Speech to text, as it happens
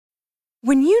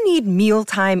When you need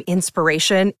mealtime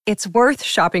inspiration, it's worth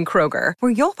shopping Kroger,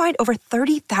 where you'll find over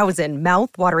 30,000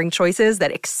 mouth-watering choices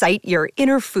that excite your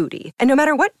inner foodie. And no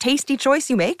matter what tasty choice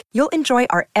you make, you'll enjoy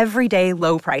our everyday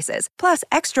low prices, plus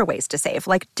extra ways to save,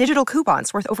 like digital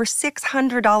coupons worth over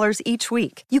 $600 each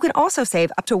week. You can also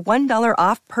save up to $1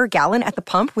 off per gallon at the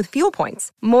pump with fuel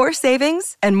points. More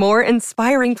savings and more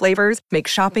inspiring flavors make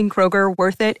shopping Kroger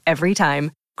worth it every time.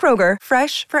 Kroger,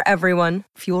 fresh for everyone.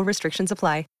 Fuel restrictions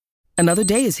apply. Another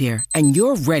day is here, and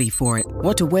you're ready for it.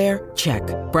 What to wear? Check.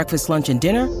 Breakfast, lunch, and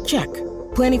dinner? Check.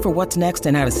 Planning for what's next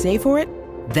and how to save for it?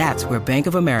 That's where Bank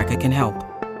of America can help.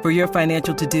 For your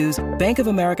financial to-dos, Bank of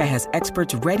America has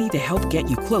experts ready to help get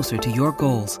you closer to your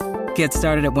goals. Get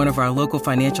started at one of our local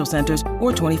financial centers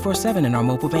or 24/7 in our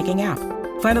mobile banking app.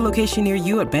 Find a location near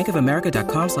you at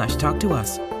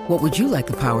bankofamerica.com/talktous. What would you like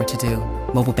the power to do?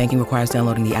 Mobile banking requires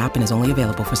downloading the app and is only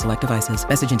available for select devices.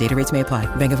 Message and data rates may apply.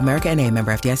 Bank of America N.A.,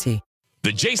 member FDIC.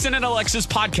 The Jason and Alexis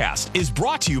podcast is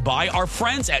brought to you by our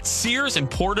friends at Sears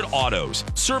Imported Autos,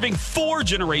 serving 4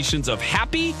 generations of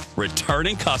happy,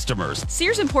 returning customers.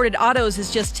 Sears Imported Autos is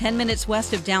just 10 minutes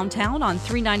west of downtown on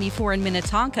 394 in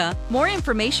Minnetonka. More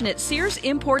information at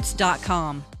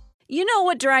SearsImports.com. You know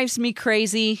what drives me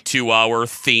crazy? 2-hour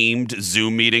themed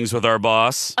Zoom meetings with our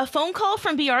boss. A phone call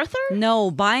from B. Arthur?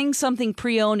 No, buying something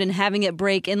pre-owned and having it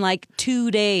break in like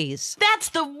 2 days. That's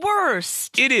the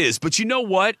worst. It is, but you know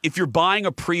what? If you're buying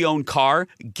a pre-owned car,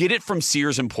 get it from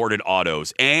Sears Imported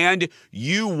Autos, and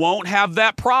you won't have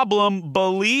that problem,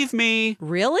 believe me.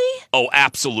 Really? Oh,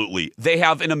 absolutely. They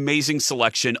have an amazing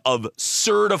selection of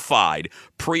certified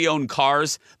pre-owned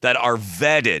cars that are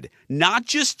vetted, not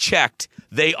just checked.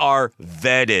 They are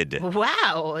vetted.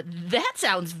 Wow, that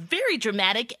sounds very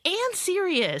dramatic and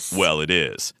serious. Well, it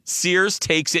is. Sears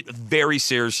takes it very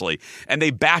seriously, and they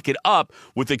back it up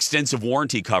with extensive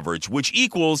warranty coverage, which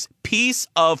equals peace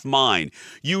of mind.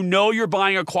 You know you're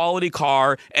buying a quality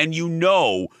car, and you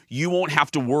know you won't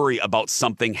have to worry about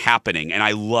something happening, and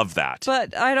I love that.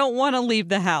 But I don't want to leave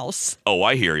the house. Oh,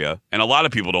 I hear you. And a lot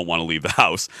of people don't want to leave the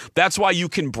house. That's why you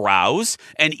can browse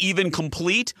and even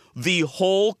complete the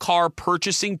whole car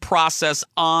purchasing process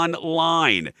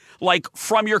online, like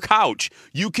from your couch.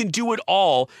 You can do it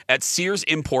all at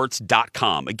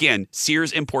SearsImports.com. Again,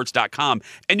 SearsImports.com.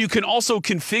 And you can also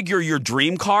configure your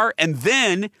dream car, and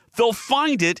then they'll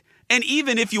find it. And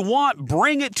even if you want,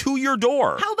 bring it to your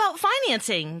door. How about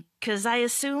financing? Because I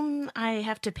assume I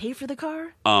have to pay for the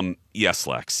car? Yes,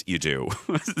 Lex, you do.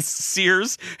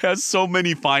 Sears has so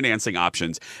many financing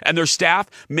options, and their staff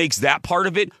makes that part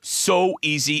of it so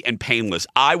easy and painless.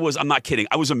 I'm not kidding.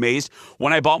 I was amazed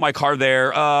when I bought my car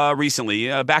there recently,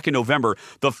 back in November.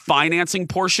 The financing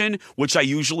portion, which I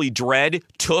usually dread,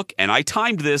 took, and I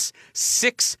timed this,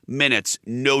 6 minutes.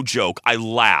 No joke. I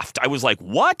laughed. I was like,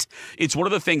 what? It's one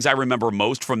of the things I remember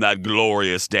most from that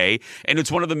glorious day, and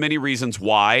it's one of the many reasons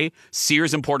why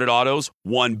Sears Imported Autos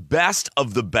won Best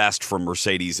of the Best from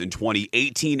Mercedes in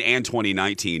 2018 and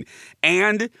 2019.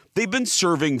 And they've been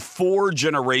serving 4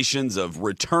 generations of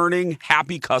returning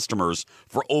happy customers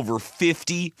for over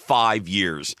 55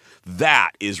 years.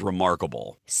 That is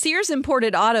remarkable. Sears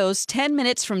Imported Autos, 10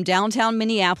 minutes from downtown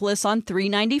Minneapolis on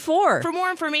 394. For more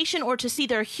information or to see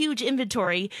their huge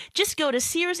inventory, just go to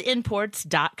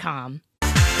SearsImports.com.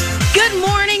 Good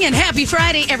morning and happy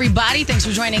Friday, everybody. Thanks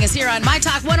for joining us here on My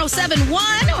Talk 1071.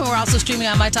 We're also streaming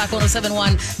on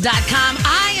MyTalk1071.com.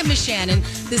 I am Miss Shannon.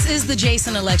 This is the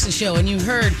Jason Alexis Show, and you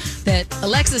heard that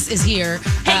Alexis is here.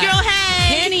 Hey, girl,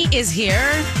 hey! Kenny is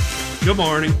here. Good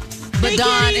morning. But Hey,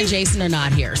 Dawn Kenny. and Jason are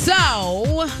not here.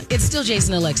 So, it's still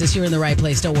Jason and Alexis. You're in the right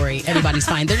place. Don't worry. Everybody's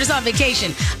fine. They're just on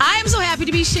vacation. I am so happy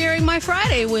to be sharing my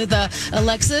Friday with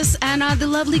Alexis and the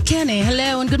lovely Kenny.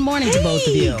 Hello and good morning to both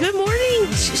of you. Good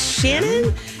morning,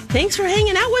 Shannon. Thanks for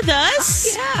hanging out with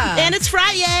us. Yeah. And it's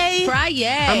Friday. Friday.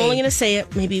 I'm only going to say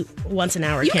it maybe once an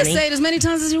hour, You Kenny. can say it as many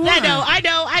times as you want. I know.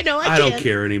 I don't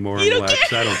care anymore, You don't Lex.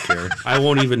 care? I don't care. I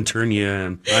won't even turn you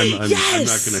in. I'm not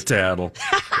Yes. going to tattle.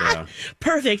 Yeah.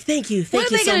 Perfect. Thank you. What Thank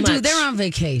are you they so going to do? much. They're on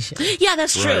vacation. Yeah,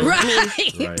 that's true. Right. I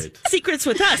mean, Right. secrets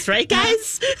with us, right,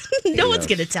 guys? No one's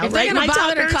going to tell, If they're right? going to My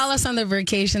bother to talkers? call us on their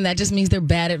vacation, that just means they're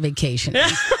bad at vacation.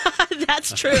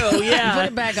 That's true, Put yeah.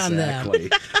 it back on them. Exactly.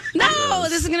 No,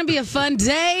 this is going to be a fun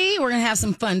day. We're going to have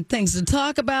some fun things to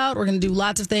talk about. We're going to do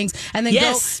lots of things, and then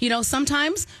Yes. go.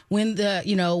 Sometimes when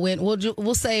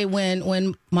we'll say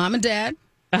when mom and dad.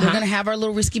 We're going to have our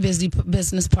little risky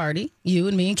business party, you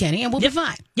and me and Kenny, and we'll be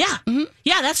fine. Yeah,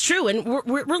 yeah, that's true. And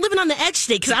we're living on the edge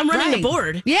today because I'm running Right. the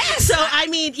board. Yes. So, I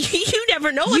mean, you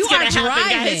never know You what's are going to happen,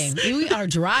 guys. driving. You are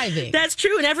driving. That's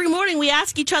true. And every morning we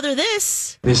ask each other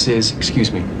this. This is,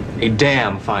 excuse me, a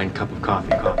damn fine cup of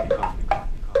coffee.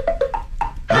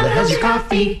 hell's your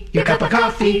coffee? Your cup of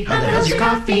coffee? How the hell's your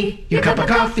coffee? Your cup of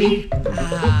coffee?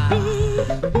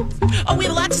 Oh, we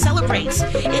have a lot to celebrate.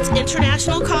 It's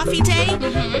International Coffee Day,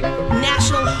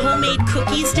 National Homemade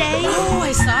Cookies Day. Oh,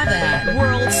 I saw that.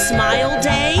 World Smile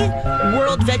Day,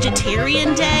 World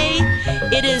Vegetarian Day.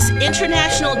 It is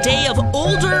International Day of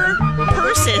Older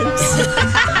Persons.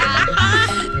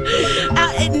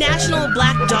 National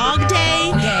Black Dog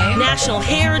Day, National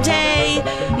Hair Day,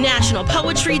 National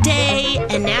Poetry Day,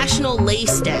 and National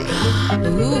Lace Day.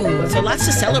 Ooh, so lots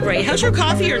to celebrate. How's your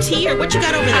coffee or tea or what you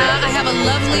got over there? I have a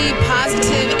lovely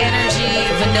Positive Energy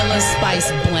Vanilla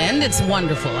Spice Blend. It's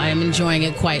wonderful. I am enjoying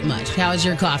it quite much. How's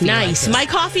your coffee? Nice. Like My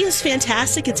coffee is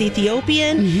fantastic. It's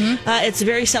Ethiopian. It's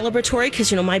very celebratory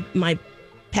because, my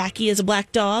Packy is a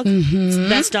black dog. It's the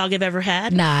best dog I've ever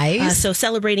had. Nice. So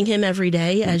celebrating him every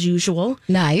day as usual.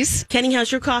 Nice. Kenny,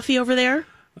 how's your coffee over there?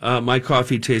 My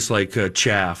coffee tastes like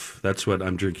chaff. That's what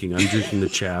I'm drinking. I'm drinking the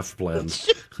chaff blend.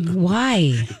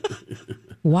 Why?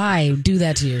 Why do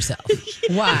that to yourself?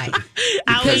 Why?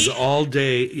 Because all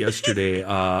day yesterday,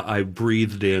 I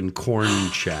breathed in corn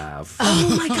chaff.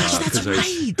 Oh my gosh, that's I was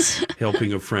right.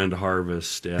 helping a friend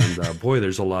harvest, and boy,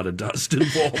 there's a lot of dust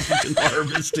involved in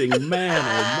harvesting. Man,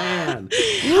 oh man.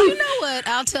 You know what?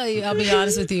 I'll tell you, I'll be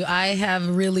honest with you. I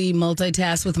have really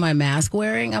multitasked with my mask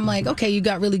wearing. I'm like, okay, you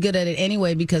got really good at it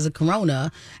anyway because of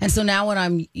Corona. And so now when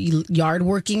I'm yard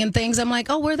working and things, I'm like,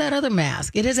 oh, wear that other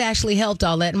mask. It has actually helped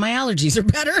all that. And my allergies are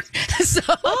better. So,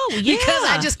 because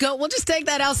I just go, we'll just take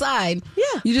that outside.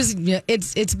 Yeah.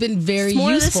 It's been very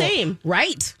more useful. Of the same.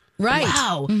 Right.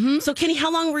 Wow. So, Kenny,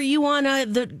 how long were you on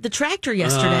the tractor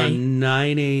yesterday?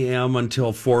 9 a.m.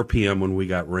 until 4 p.m. when we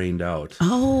got rained out.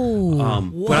 Oh.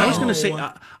 But I was going to say,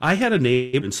 I had a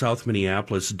neighbor in South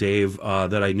Minneapolis, Dave,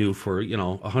 that I knew for,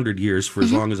 100 years, for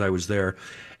as long as I was there.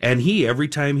 And every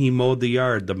time he mowed the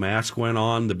yard, the mask went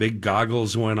on, the big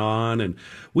goggles went on, and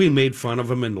we made fun of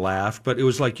him and laughed. But it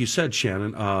was like you said,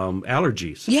 Shannon,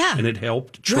 allergies. Yeah. And it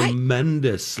helped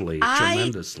tremendously.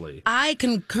 I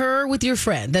concur with your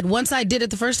friend that once I did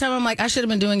it the first time, I'm like, I should have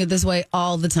been doing it this way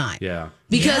all the time. Yeah.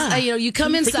 Because, you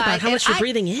come inside. Think about how much you're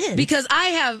breathing in. Because I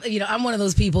have, I'm one of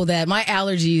those people that my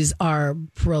allergies are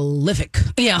prolific.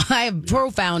 I have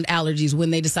profound allergies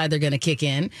when they decide they're going to kick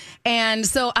in. And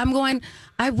so I'm going,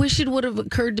 I wish it would have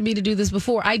occurred to me to do this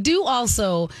before. I do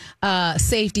also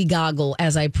safety goggle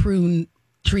as I prune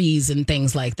trees and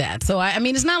things like that. So, I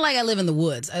mean, it's not like I live in the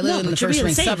woods. I live in the first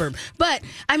ring suburb. But,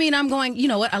 I mean, I'm going, you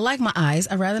know what? I like my eyes.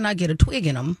 I'd rather not get a twig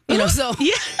in them. So.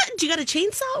 Yeah. Do you got a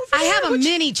chainsaw over I there? have a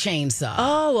mini chainsaw.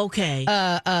 Oh, okay.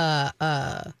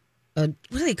 What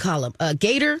do they call them? A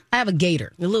gator? I have a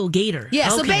gator. A little gator. Yeah,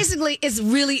 okay. So basically, it's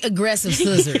really aggressive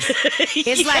scissors.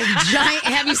 It's like giant.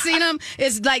 Have you seen them?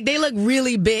 It's like they look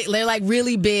really big. They're like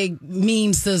really big,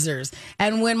 mean scissors.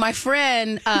 And when my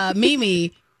friend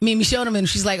Mimi showed them, and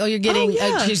she's like, "Oh, you're getting."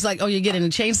 She's like, "Oh, you're getting a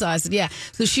chainsaw." I said, "Yeah."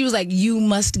 So she was like, "You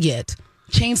must get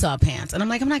chainsaw pants," and I'm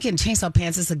like, "I'm not getting chainsaw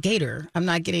pants. It's a gator. I'm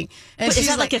not getting." And Wait, is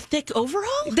that like a thick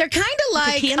overall? They're kind of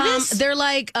like they're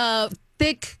like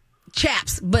thick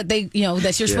chaps, but they,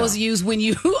 that you're supposed to use when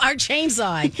you are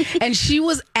chainsawing. And she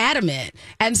was adamant,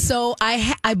 and so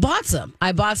I bought some.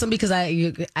 I bought some because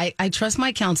I trust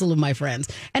my counsel of my friends,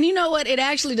 and you know what? It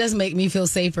actually does make me feel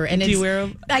safer. And do you wear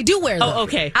them? I do wear them. Oh,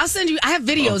 okay. I'll send you. I have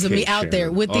videos of me out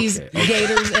there with these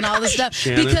gators and all this stuff.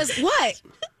 Shannon, because what?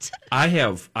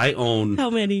 I own how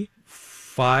many?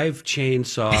 5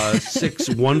 chainsaws, 6,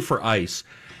 1 for ice.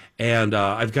 And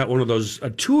I've got one of those,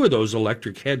 2 of those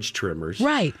electric hedge trimmers.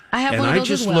 Right. I have one of those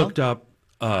as well. And I just looked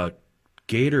up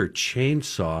Gator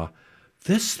chainsaw.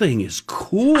 This thing is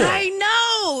cool. I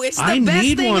know. It's the I best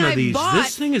need thing one I of these. bought.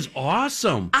 This thing is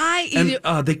awesome.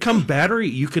 They come battery.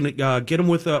 You can get them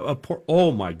with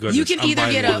oh my goodness! You can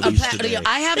either get a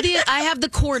I have the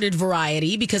corded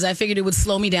variety because I figured it would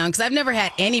slow me down because I've never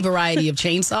had any variety of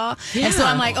chainsaw, and so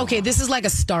I'm like, okay, this is like a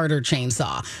starter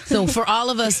chainsaw. So for all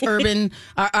of us urban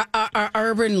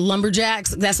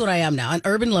lumberjacks, that's what I am now, an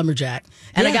urban lumberjack.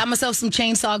 And I got myself some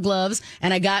chainsaw gloves,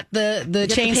 and I got the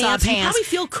chainsaw pants. You probably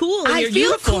feel cool in your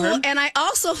uniform. Cool, and I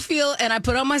also feel, and I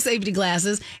put on my safety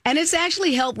glasses, and it's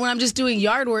actually helped when I'm just doing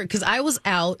yard work because I was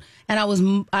out and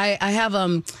I have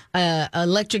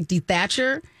electric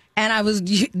dethatcher. And I was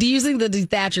using the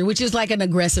dethatcher, which is like an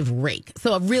aggressive rake.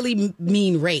 So a really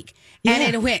mean rake. Yeah.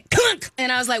 And it went clunk.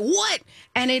 And I was like, what?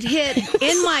 And it hit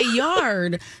in my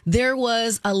yard. There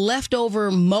was a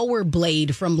leftover mower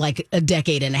blade from like a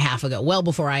decade and a half ago, well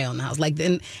before I owned the house.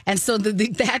 And so the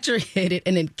dethatcher hit it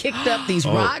and it kicked up these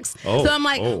rocks. So I'm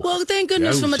like, well, thank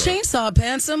goodness for my chainsaw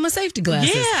pants and my safety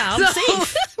glasses. Yeah, I'm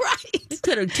safe. Right.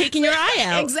 Could have taken your eye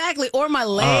out. Exactly. Or my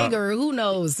leg or who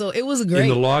knows. So it was great. In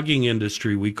the logging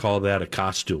industry, we call that a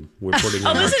costume. We're putting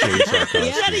on our chainsaw costume.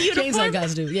 Is that a uniform? Chainsaw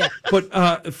costume, yeah.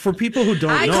 But for people who don't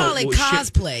I know, call it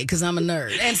cosplay because I'm a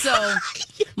nerd, and so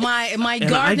my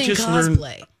gardening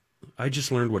cosplay. I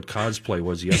just learned what cosplay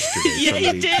was yesterday. Yeah, Somebody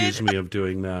you did. accused me of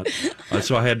doing that,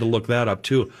 so I had to look that up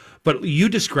too. But you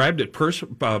described it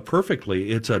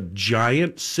perfectly. It's a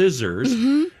giant scissors,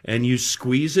 and you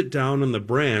squeeze it down on the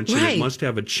branch, and Right. it must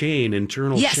have a chain,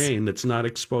 internal Yes. chain that's not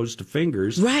exposed to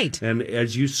fingers. Right. And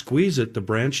as you squeeze it, the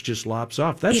branch just lops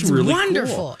off. That's It's really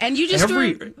wonderful. cool. And you just all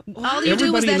you do everybody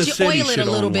in is the that you city oil it should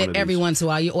a little own bit one of every these. once in a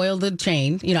while. You oil the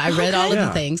chain. I read all of Yeah.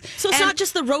 the things. So it's And not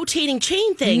just the rotating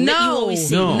chain thing that you always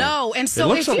see. No. And so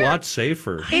it looks if a you're, lot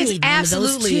safer. I It need one of those,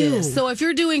 absolutely too. is. So if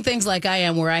you're doing things like I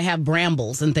am, where I have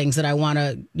brambles and things that I want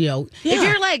to, if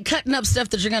you're like cutting up stuff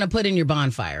that you're going to put in your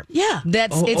bonfire, Yeah.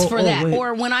 it's for that. wait.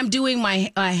 Or when I'm doing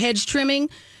my hedge trimming,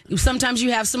 sometimes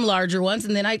you have some larger ones,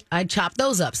 and then I chop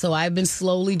those up. So I've been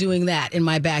slowly doing that in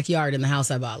my backyard in the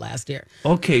house I bought last year.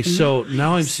 Okay, so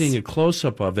now I'm seeing a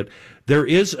close-up of it. There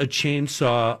is a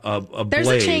chainsaw, a There's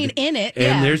blade. a chain in it, And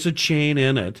yeah. there's a chain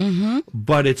in it,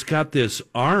 but it's got this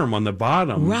arm on the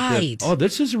bottom. Right.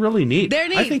 This is really neat. They're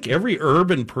neat. I think every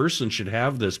urban person should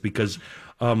have this because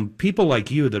people like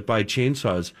you that buy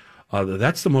chainsaws,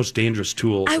 that's the most dangerous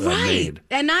tool made.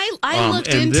 And I looked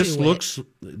and into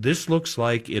this looks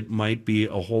like it might be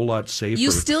a whole lot safer.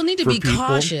 You still need to for be people.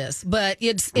 cautious, but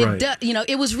Right.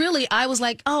 it was really, I was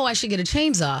like, oh, I should get a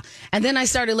chainsaw. And then I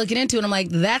started looking into it. I'm like,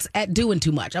 that's doing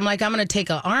too much. I'm like, I'm going to take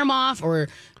an arm off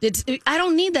I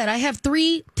don't need that. I have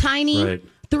three mini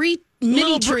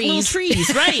Little trees.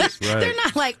 trees, right? They're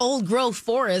not like old growth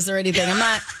forests or anything. I'm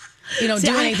not, See, doing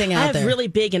anything I out have there. really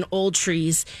big and old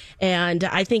trees, and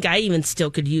I think I even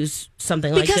still could use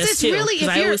something like Because this it's too. really, Because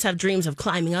if I you're- always have dreams of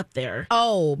climbing up there.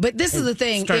 Oh, but this is the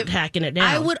thing. Start hacking it down.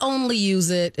 I would only use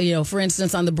it, for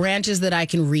instance, on the branches that I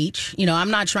can reach.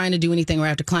 I'm not trying to do anything where I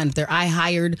have to climb up there. I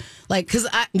hired, because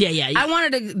I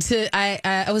wanted to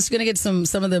I was going to get some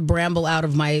of the bramble out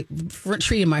of my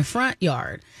tree in my front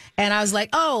yard. And I was like,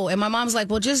 oh, and my mom's like,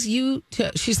 well, just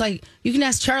she's like, you can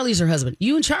ask Charlie's her husband.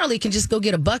 You and Charlie can just go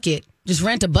get a bucket, just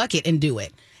rent a bucket and do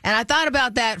it. And I thought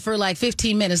about that for like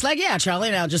 15 minutes. Like, yeah, Charlie,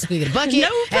 and I'll just go get a bucket. No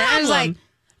And I was problem. like,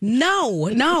 no,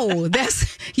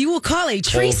 you will call a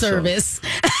tree Pole saw. service.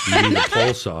 You need a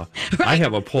pole saw. I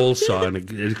have a pole saw, and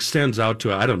it extends out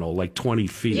to, I don't know, like 20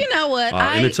 feet. You know what?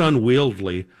 And it's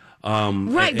unwieldy.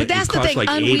 Right, but that's it the costs thing. like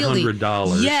unwieldy.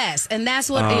 $800. Yes, and that's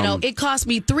what it cost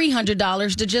me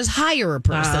 $300 to just hire a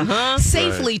person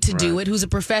safely to do it who's a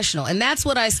professional, and that's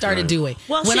what I started doing.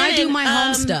 Well, when I do Shannon, my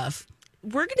home stuff.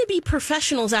 We're going to be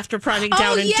professionals after Project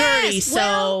Down and yes. Dirty, so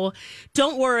Well,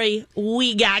 don't worry,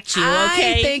 we got you.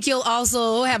 Okay. I think you'll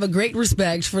also have a great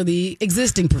respect for the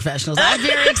existing professionals. I'm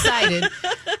very excited.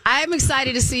 I'm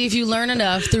excited to see if you learn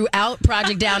enough throughout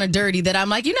Project Down and Dirty that I'm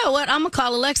like, you know what? I'm going to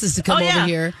call Alexis to come over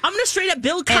here. I'm going to straight up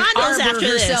build and condos arbor after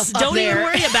this. herself up Don't even there.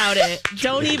 worry about it.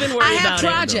 Don't even worry I have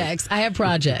about projects. I have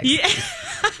projects. it. Yeah.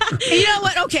 You know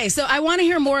what? Okay, so I want to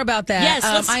hear more about that.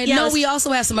 Yes, I know we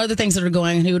also have some other things that are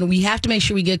going on, and we have to make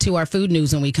sure we get to our food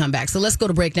news when we come back. So let's go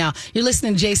to break now. You're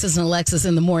listening to Jason and Alexis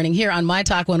in the morning here on My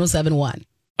Talk 107.1.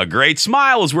 A great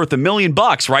smile is worth $1 million,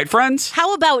 right, friends?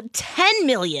 How about 10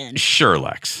 million? Sure,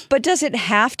 Lex. But does it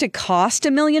have to cost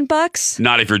 $1 million?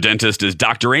 Not if your dentist is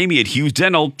Dr. Amy at Hughes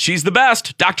Dental. She's the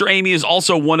best. Dr. Amy is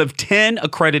also one of 10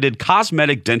 accredited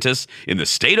cosmetic dentists in the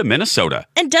state of Minnesota.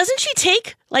 And doesn't she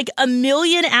take like 1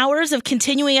 million hours of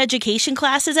continuing education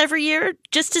classes every year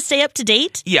just to stay up to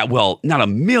date? Yeah, well, not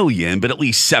 1 million, but at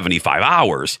least 75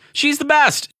 hours. She's the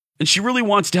best. And she really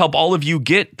wants to help all of you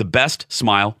get the best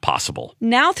smile possible.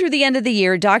 Now through the end of the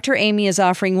year, Dr. Amy is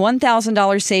offering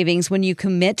 $1,000 savings when you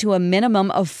commit to a minimum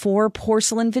of 4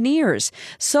 porcelain veneers.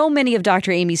 So many of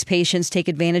Dr. Amy's patients take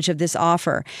advantage of this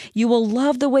offer. You will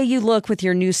love the way you look with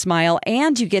your new smile,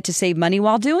 and you get to save money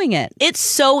while doing it. It's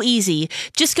so easy.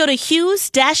 Just go to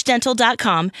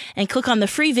hughes-dental.com and click on the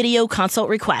free video consult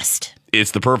request.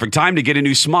 It's the perfect time to get a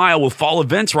new smile with fall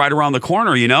events right around the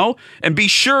corner, you know? And be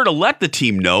sure to let the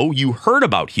team know you heard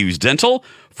about Hughes Dental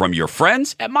from your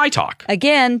friends at My Talk.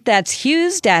 Again, that's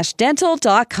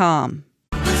hughes-dental.com.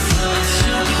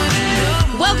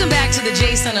 Welcome back to the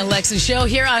Jason and Alexis show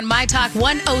here on My Talk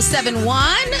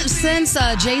 107.1. Since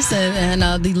Jason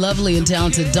and the lovely and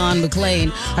talented Dawn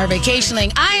McClain are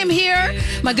vacationing, I am here.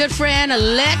 My good friend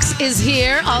Lex is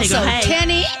here. Also,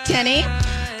 Hey. Kenny.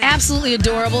 Absolutely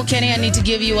adorable. Kenny, I need to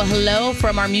give you a hello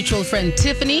from our mutual friend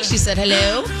Tiffany. She said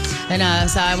hello. And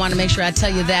so I want to make sure I tell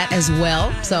you that as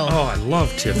well. So. Oh, I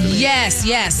love Tiffany. Yes.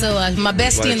 So my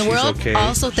bestie in the world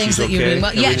also thinks that you're doing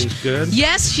well. Everything's good?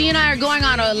 Yes, she and I are going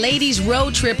on a ladies'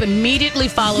 road trip immediately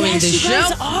following the show. Yes,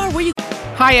 you guys are. Where you?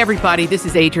 Hi, everybody. This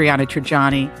is Adriana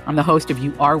Trajani. I'm the host of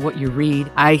You Are What You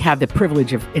Read. I have the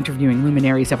privilege of interviewing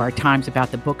luminaries of our times about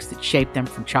the books that shaped them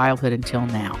from childhood until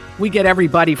now. We get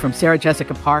everybody from Sarah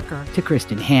Jessica Parker to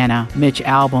Kristen Hanna, Mitch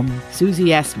Albom, Susie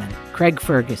Essman, Craig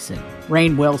Ferguson,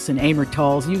 Rainn Wilson, Amor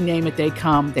Tolls, you name it, they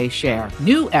come, they share.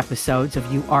 New episodes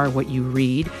of You Are What You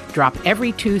Read drop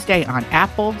every Tuesday on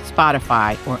Apple,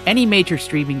 Spotify, or any major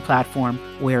streaming platform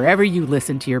wherever you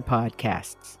listen to your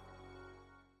podcasts.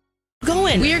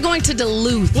 Going. We are going to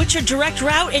Duluth. What's your direct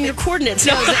route and your coordinates?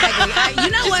 No, exactly.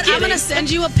 You know what? kidding. I'm going to send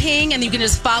you a ping, and you can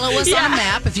just follow us on a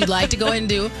map if you'd like to go ahead and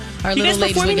do our You little guys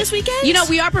ladies' performing weekend. this weekend? You know,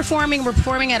 we are performing. We're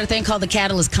performing at a thing called the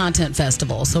Catalyst Content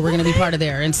Festival, so we're going to be part of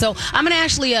there. And so I'm going to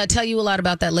actually tell you a lot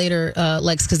about that later,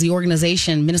 Lex, because the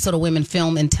organization, Minnesota Women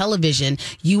Film and Television,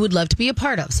 you would love to be a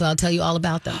part of. So I'll tell you all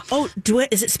about them. Oh,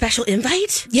 is it special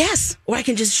invite? Yes. Or I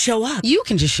can just show up? You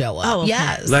can just show up. Oh, okay.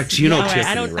 Yes. Lex, you know All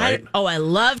Tiffany, right? I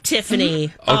love Tiffany.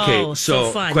 Okay, Oh,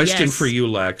 so fun. question Yes. for you,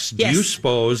 Lex. Yes. Do you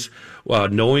suppose,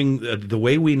 knowing the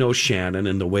way we know Shannon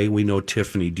and the way we know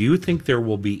Tiffany, do you think there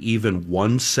will be even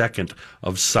 1 second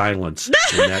of silence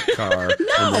in that car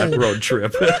on that road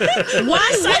trip?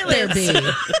 Why would there be?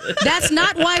 That's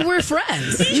not why we're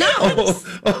friends. No.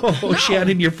 Oh,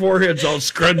 Shannon, your forehead's all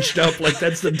scrunched up like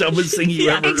that's the dumbest thing you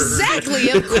ever heard. Exactly.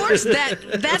 Of course,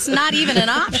 that's not even an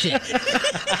option.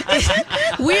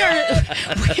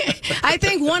 I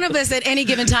think one of us at any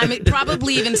given time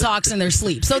probably even talks in their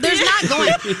sleep. So there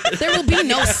will be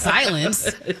no silence.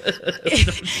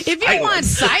 If you want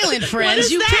silent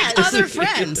friends, you pick other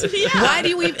friends. Yeah. Why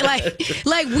do we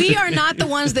like we are not the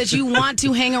ones that you want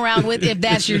to hang around with if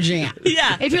that's your jam.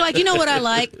 Yeah. If you're like, you know what I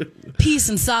like? Peace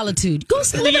and solitude. Go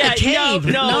live in a cave.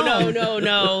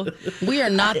 No. We are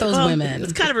not those women.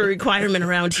 It's kind of a requirement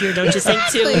around here, don't you think,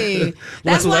 too? Exactly.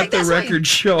 That's why. Let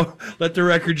the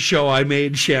record show I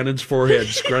made Shannon's forehead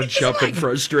scrunch up in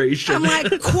frustration. I'm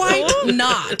like, quite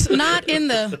not in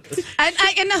the.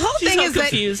 And the whole thing so is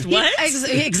confused. that What?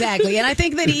 Exactly. And I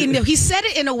think that he said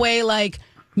it in a way like,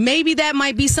 maybe that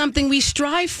might be something we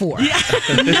strive for. Yeah.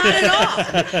 Not at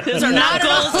all. Those are not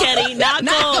goals, Kenny. Not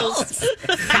goals.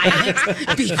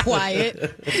 Silence. Be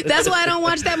quiet. That's why I don't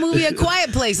watch that movie A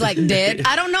Quiet Place like dead.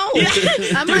 I don't know.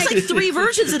 I'm There's like 3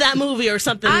 versions of that movie or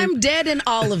something. I'm dead in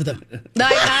all of them.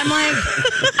 I'm like,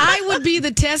 I would be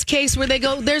the test case where they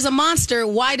go, there's a monster.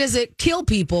 Why does it kill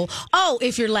people? Oh,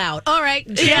 if you're loud. All right.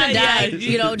 Shannon died.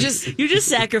 You just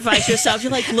sacrifice yourself.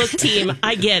 You're like, look, team,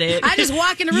 I get it. I just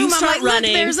walk in the room. I'm like,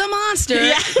 look, there's a monster.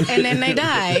 Yeah. And then they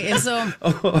die. And so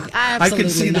I can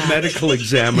see the medical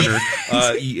examiner.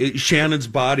 Shannon's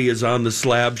body is on the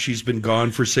slab. She's been gone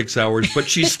for 6 hours, but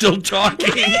she's still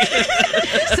talking.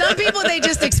 Some people, they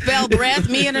just expel breath.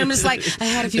 Me and I'm just like, I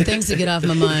had a few things to get off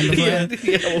my mind.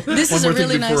 This is a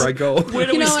really nice. Before I go. Where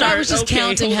do we start? I was just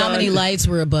counting how many lights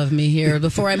were above me here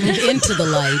before I move into the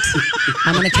lights.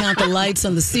 I'm going to count the lights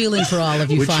on the ceiling for all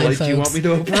of you Which fine light folks. do you want me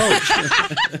to approach?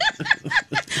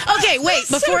 Okay, wait.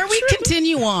 Before we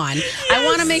continue on, I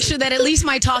want to make sure that at least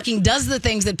my talking does the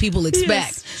things that people expect.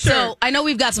 Yes, sure. So I know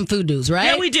we've got some food news, right?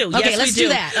 Yeah, we do. Okay, Yes, let's we do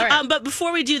that. All right. But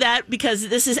before we do that, because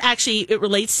this is actually, it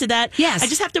relates to that. Yes. I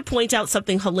just have to point out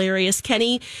something hilarious,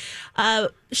 Kenny.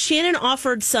 Shannon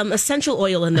offered some essential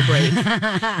oil in the break.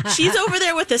 She's over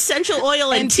there with essential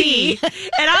oil and tea. And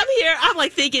I'm here, I'm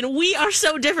like thinking, we are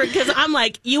so different because I'm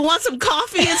like, you want some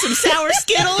coffee and some sour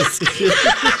Skittles? That's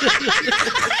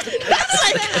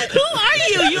like, who are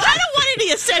you? I don't want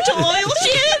any essential oil,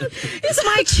 Shannon. It's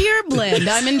my cheer blend.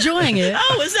 I'm enjoying it.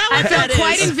 Oh, is that what I felt that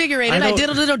quite is? invigorated. I did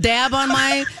a little dab on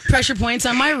my pressure points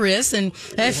on my wrist, and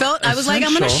I was like,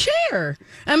 I'm going to share.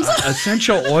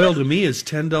 Essential oil to me is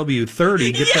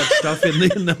 10W30. Get that stuff in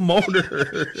the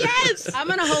motor. Yes. I'm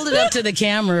going to hold it up to the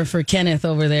camera for Kenneth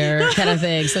over there, kind of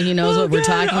thing, so he knows what we're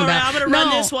talking All right, about. I'm going to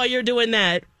run this while you're doing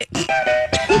that.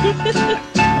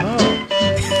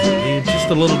 Just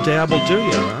a little dab will do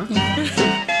you, huh?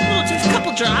 Well, just a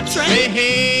couple drops, right?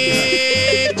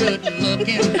 Hey, good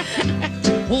looking.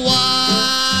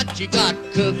 What you got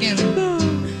cooking?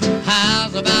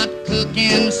 How's about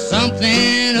cooking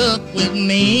something up with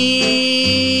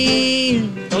me?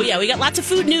 Oh, yeah, we got lots of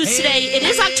food news today. It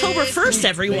is October 1st,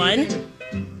 everyone.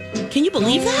 Can you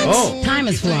believe that? Oh. Time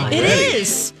is flying. It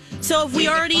is. So have we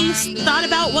already thought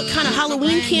about what kind of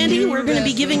Halloween candy we're going to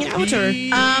be giving out? Or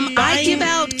I give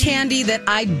out candy that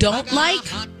I don't like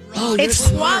Oh, It's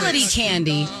quality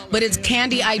candy, but it's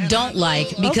candy I don't like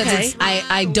because Okay.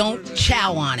 I don't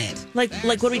chow on it. Like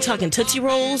what are we talking? Tootsie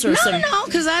Rolls or some? No,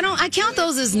 because I count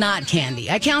those as not candy.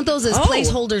 I count those as Oh.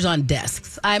 placeholders on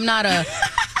desks. I'm not a.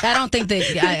 I don't think that.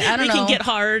 I don't They know. can get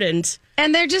hard and.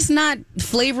 And they're just not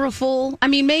flavorful. I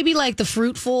mean, maybe like the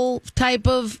fruitful type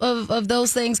of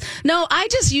those things. No, I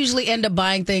just usually end up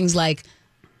buying things like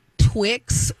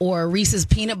Twix or Reese's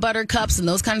peanut butter cups and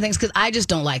those kind of things because I just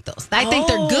don't like those. I think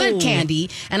they're good candy,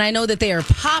 and I know that they are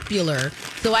popular.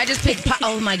 So I just pick.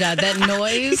 Oh my God, that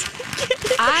noise!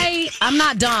 I'm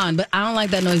not Dawn, but I don't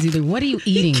like that noise either. What are you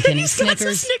eating, Kenny?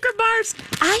 Snickers. Snicker bars.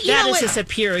 You That know is what? a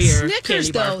superior Snickers,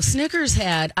 candy bar. though. Snickers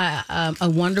had a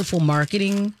wonderful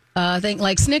marketing thing.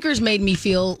 Like Snickers made me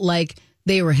feel like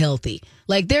they were healthy.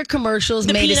 Like their commercials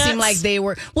made it seem peanuts? like they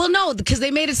were. Well, no, because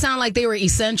they made it sound like they were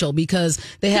essential because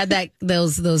they had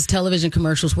those television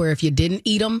commercials where if you didn't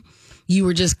eat them, you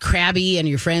were just crabby and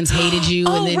your friends hated you.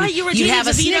 Oh, and then right, you were you'd have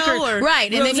a Danny DeVito Snicker, or right?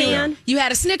 And Roseanne. then you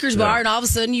had a Snickers bar, and all of a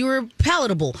sudden you were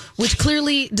palatable, which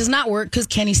clearly does not work because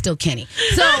Kenny's still Kenny.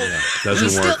 So Doesn't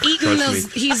he's work. still eating Trust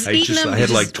those. me. He's I eating just, them. I had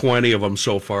just- like 20 of them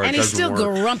so far. and it he's doesn't still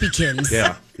work. grumpykins.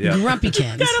 Yeah.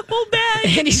 Grumpykins. Got a whole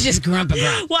bag. And he's just grumpy.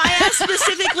 Well, I asked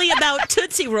specifically about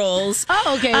Tootsie Rolls.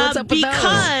 Oh, okay. What's up with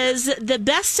because the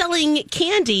best-selling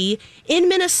candy in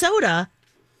Minnesota,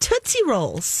 Tootsie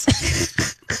Rolls.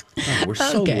 Oh, we're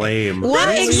so lame. Well,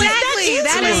 Really? exactly.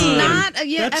 That is lame. not.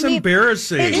 That's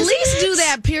embarrassing. At Isn't least do it?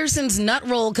 that Pearson's nut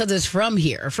roll because it's from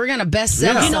here. If we're gonna best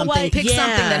sell Yeah. You know something, what? pick Yeah.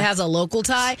 something that has a local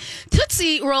tie.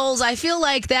 Tootsie Rolls. I feel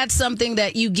like that's something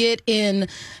that you get in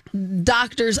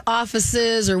doctors'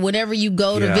 offices or whenever you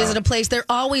go to Yeah. visit a place. They're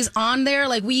always on there.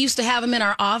 Like we used to have them in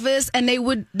our office, and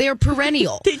they're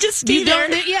perennial. They just stay you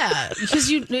don't. there. Yeah, because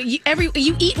you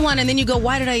eat one and then you go,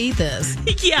 why did I eat this?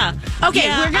 Yeah. Okay,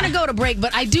 Yeah. we're going to go to break,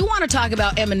 but I do want to talk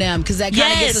about M&M because that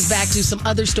kind of gets Yes. us back to some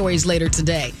other stories later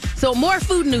today. So more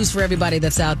food news for everybody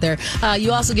that's out there.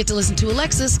 You also get to listen to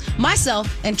Alexis,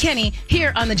 myself, and Kenny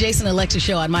here on the Jason and Alexis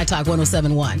Show on My Talk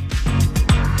 107.1.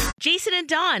 Jason and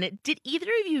Dawn, did either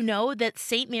of you know that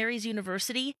St. Mary's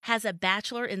University has a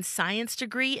Bachelor in Science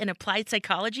degree in Applied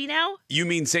Psychology now? You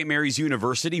mean St. Mary's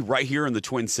University right here in the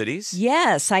Twin Cities?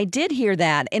 Yes, I did hear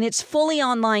that. And it's fully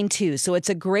online too, so it's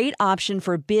a great option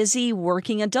for busy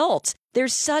working adults.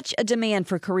 There's such a demand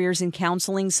for careers in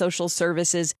counseling, social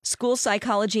services, school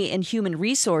psychology, and human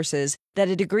resources that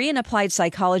a degree in applied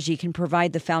psychology can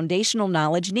provide the foundational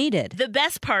knowledge needed. The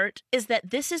best part is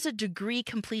that this is a degree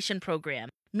completion program,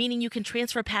 meaning you can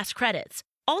transfer past credits.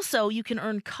 Also, you can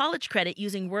earn college credit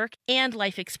using work and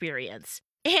life experience.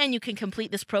 And you can complete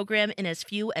this program in as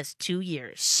few as 2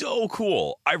 years. So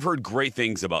cool. I've heard great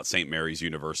things about St. Mary's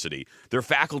University. Their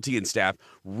faculty and staff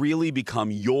really become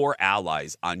your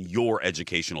allies on your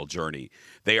educational journey.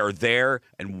 They are there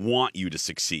and want you to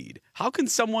succeed. How can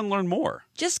someone learn more?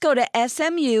 Just go to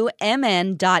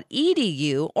smumn.edu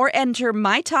or enter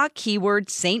my talk keyword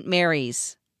St.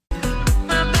 Mary's.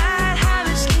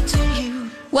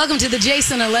 Welcome to the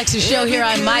Jason and Alexis Show here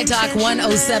on My Talk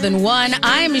 107.1.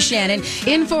 I'm Shannon,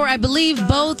 in for, I believe,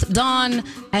 both Dawn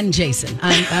and Jason.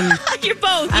 I'm You're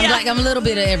both. I'm yeah. like I'm a little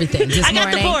bit of everything this I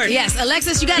got the morning. board. Yes,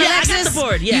 Alexis, you got Yeah, I Alexis. got the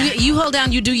board, yeah. You hold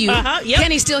down, you do you. Yep.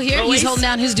 Kenny's still here. Always. He's holding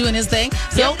down, he's doing his thing.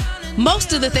 So Yep.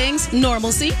 most of the things,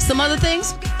 normalcy. Some other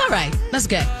things, all right, that's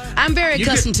good. I'm very You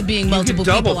accustomed get- to being you get multiple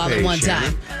double people all at pay, one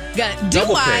Shannon. time. Got do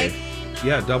Double I? pay.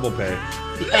 Yeah, double pay.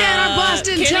 Man, our boss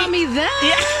didn't Kenny? tell me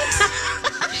that.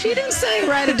 She didn't say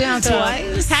write it down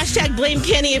twice. Hashtag blame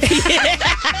Kenny if he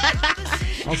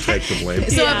I'll take the blame.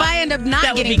 So if I end up not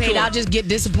That would getting be paid, cool. I'll just get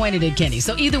disappointed in Kenny.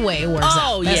 So either way, it works out.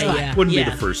 Oh, That's yeah, fine. yeah. Wouldn't be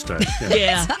the first time.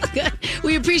 Yeah. Yeah. Good.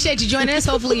 We appreciate you joining us.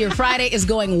 Hopefully your Friday is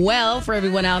going well for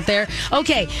everyone out there.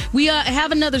 Okay, we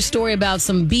have another story about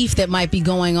some beef that might be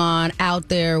going on out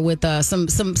there with some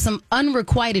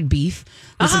unrequited beef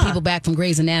with some people back from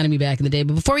Grey's Anatomy back in the day.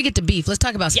 But before we get to beef, let's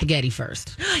talk about spaghetti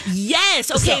first. Yes.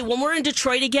 Okay. So- when we're in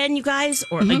Detroit again, you guys,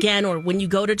 or when you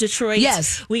go to Detroit,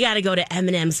 Yes. we got to go to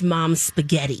Eminem's Mom's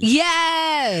Spaghetti.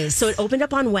 Yes. So it opened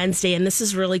up on Wednesday, and this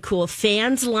is really cool.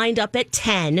 Fans lined up at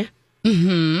 10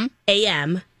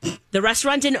 a.m. The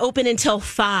restaurant didn't open until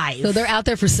 5. So they're out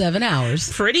there for 7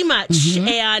 hours. Pretty much.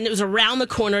 And it was around the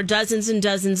corner. Dozens and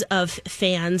dozens of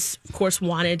fans, of course,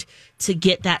 wanted to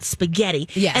get that spaghetti.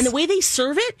 Yes. And the way they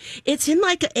serve it, it's in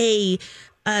like a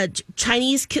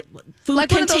Chinese food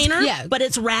Like one of those- container, yeah. but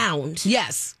it's round.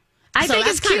 Yes. I So think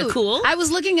that's it's cute. kinda cool. I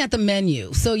was looking at the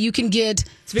menu, so you can get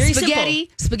very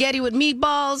spaghetti with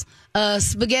meatballs,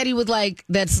 spaghetti with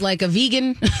that's like a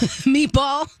vegan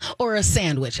meatball, or a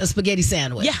sandwich, a spaghetti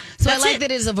sandwich. Yeah, so I that's like it.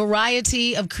 that it's a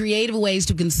variety of creative ways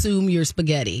to consume your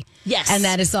spaghetti. Yes. and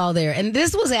that it's all there. And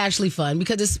this was actually fun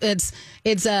because it's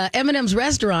Eminem's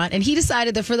restaurant, and he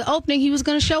decided that for the opening he was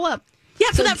going to show up. Yeah,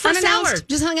 for that first unannounced, hour.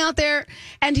 just hung out there,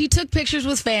 and he took pictures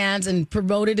with fans and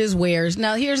promoted his wares.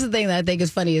 Now, here's the thing that I think is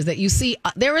funny is that you see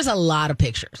there is a lot of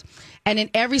pictures, and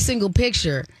in every single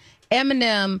picture,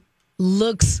 Eminem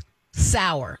looks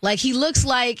sour. Like he looks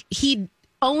like he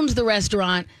owns the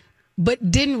restaurant,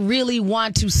 but didn't really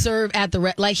want to serve at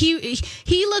the like he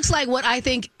looks like what I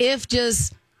think if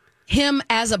just him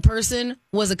as a person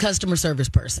was a customer service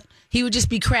person. He would just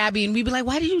be crabby, and we'd be like,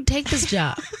 "Why did you take this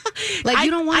job? Like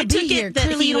you don't want to be here.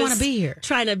 Clearly, you don't want to be here."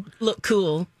 Trying to look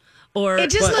cool, or It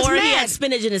just looks or he mad. had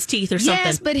spinach in his teeth or something.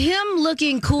 Yes, but him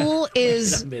looking cool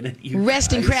is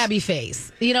resting crabby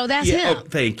face. You know, that's him. Oh,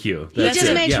 thank you. He That's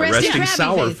just it. makes Yeah, resting crabby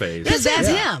sour face. face. Because that's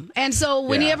Yeah. him. And so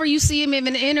whenever you see him in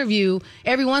an interview,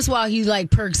 every once in a while he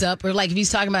perks up, or if he's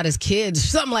talking about his kids or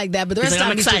something like that. But the He's rest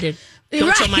like, of the I'm time excited. He's Don't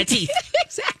just, show my teeth.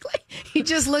 Exactly. He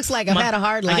just looks like I've had a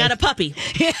hard life. I got a puppy.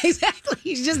 Yeah, exactly.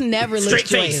 He just never looks Straight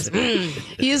joyous. face.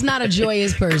 He is not a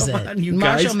joyous person. Come on, you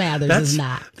Marshall guys. Mathers is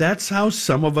not. That's how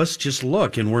some of us just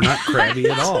look, and we're not crabby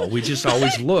at all. We just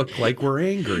always look like we're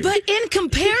angry. But in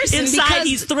comparison, Inside, because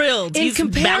he's thrilled. In He's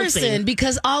comparison, bouncing.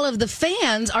 because all of the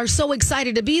fans are so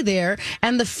excited to be there,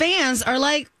 and the fans are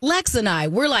like Lex and I.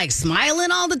 We're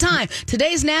smiling all the time.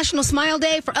 Today's National Smile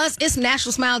Day. For us, it's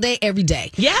National Smile Day every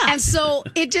day. Yeah. and so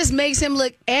it just makes him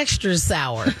look extra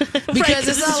sour because Right, it's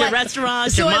this all is your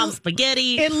restaurant, your mom's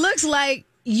spaghetti. It looks like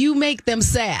you make them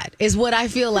sad is what I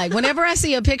feel like. Whenever I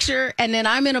see a picture and then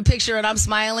I'm in a picture and I'm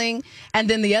smiling and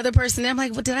then the other person, I'm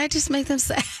like, well, did I just make them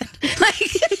sad?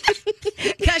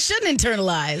 I shouldn't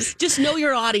internalize. Just know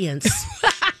your audience.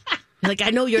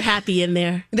 I know you're happy in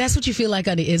there. That's what you feel like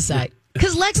on the inside.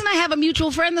 Because Lex and I have a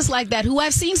mutual friend that's like that, who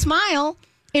I've seen smile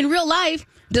in real life,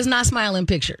 does not smile in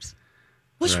pictures.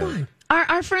 Which one?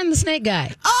 Our friend, the snake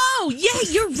guy. Oh, yeah,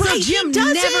 you're right. So Jim he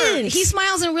doesn't. he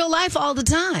smiles in real life all the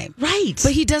time. Right.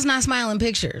 But he does not smile in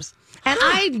pictures. And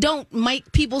I don't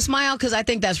make people smile because I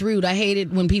think that's rude. I hate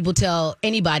it when people tell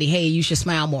anybody, "Hey, you should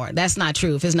smile more." That's not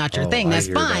true. If it's not your thing, that's I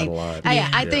hear that fine. a lot.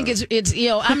 I think it's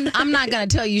I'm not going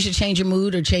to tell you should change your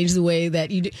mood or change the way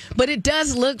that you do. But it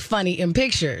does look funny in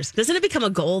pictures. Doesn't it become a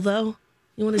goal though?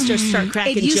 You want to just start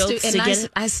cracking It used jokes to, and get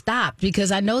it? I stopped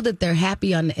because I know that they're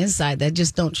happy on the inside. That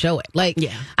just don't show it.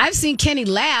 I've seen Kenny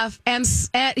laugh and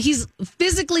he's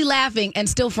physically laughing and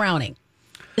still frowning.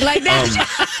 That's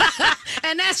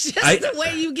and that's just the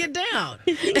way you get down.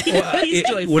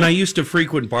 When I used to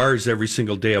frequent bars every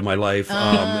single day of my life,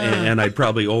 and I'd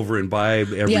probably over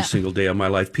imbibe every single day of my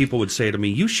life, people would say to me,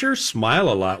 "You sure smile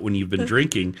a lot when you've been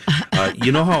drinking."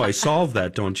 You know how I solved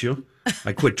that, don't you?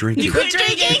 I quit drinking. You quit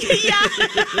drinking? Yeah.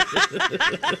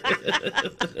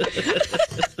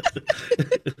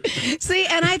 See,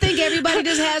 and I think everybody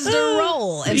just has their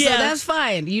role. And so that's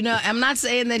fine. I'm not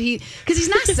saying that because he's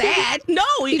not sad. No.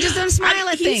 He just doesn't smile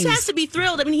at things. He has to be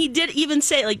thrilled. I mean, he did even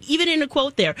say, even in a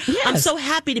quote there, I'm so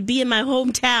happy to be in my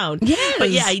hometown. Yes. But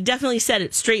yeah, he definitely said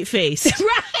it straight face.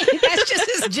 Right. That's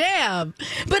just his jam.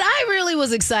 But I really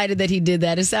was excited that he did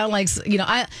that. It sounded like,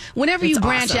 whenever you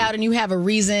branch out and you have a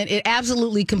reason, it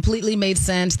absolutely, completely made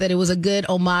sense that it was a good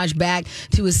homage back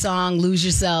to his song, Lose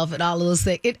Yourself, and all of those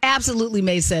things. It absolutely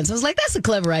made sense. I was like, that's a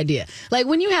clever idea.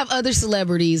 When you have other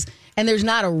celebrities and there's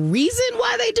not a reason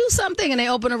why they do something and they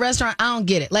open a restaurant, I don't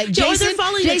get it. Jason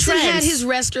had his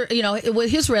restaurant,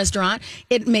 with his restaurant,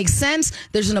 it makes sense.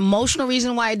 There's an emotional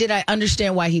reason why he did. I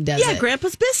understand why he does it. Yeah,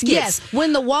 Grandpa's Biscuits. Yes.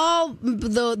 When the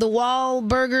wall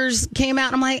burgers came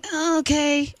out, I'm like, oh,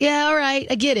 okay, yeah, all right,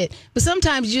 I get it. But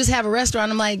sometimes you just have a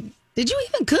restaurant, I'm like, did you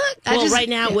even cook? Well, right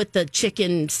now with the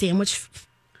chicken sandwich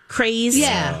craze,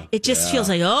 it just feels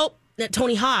like, that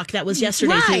Tony Hawk, that was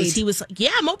yesterday. Right. He was like,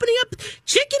 I'm opening up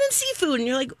chicken and seafood. And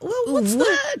you're like, well, what's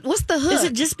the hook? Is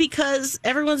it just because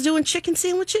everyone's doing chicken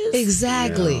sandwiches?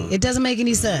 Exactly. Yeah. It doesn't make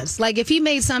any sense. If he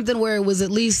made something where it was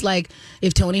at least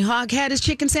if Tony Hawk had his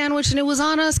chicken sandwich and it was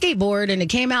on a skateboard and it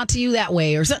came out to you that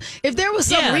way, or if there was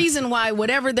some reason why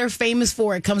whatever they're famous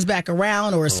for, it comes back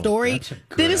around, or a story,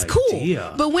 then it's cool.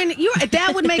 Idea. But when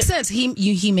that would make sense.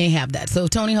 He may have that. So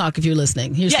Tony Hawk, if you're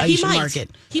listening, here's how you should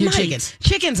market your chickens.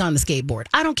 Chickens on the skateboard.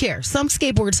 I don't care. Some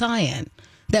skateboards high-end.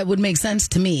 That would make sense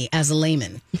to me as a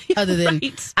layman. Other than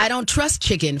I don't trust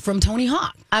chicken from Tony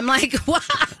Hawk. I'm like, why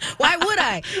would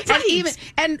I? Right.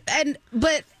 And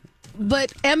but But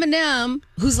Eminem,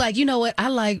 who's like, you know what? I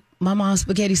like my mom's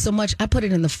spaghetti so much, I put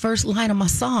it in the first line of my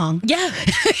song. Yeah.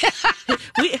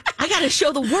 I got to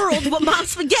show the world what mom's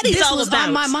spaghetti's this all was about.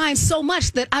 on my mind so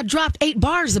much that I dropped 8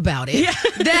 bars about it. Yeah.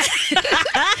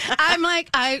 That I'm like,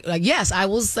 yes, I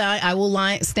will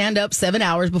stand up 7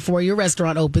 hours before your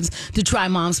restaurant opens to try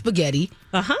mom's spaghetti.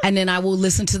 Uh-huh. And then I will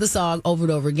listen to the song over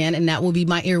and over again, and that will be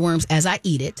my earworms as I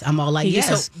eat it. I'm all like, You yes,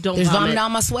 just don't there's vomit. vomit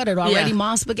on my sweater already. Yeah.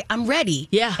 Mom's spaghetti. I'm ready.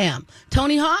 Yeah.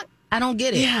 Tony Hawk, I don't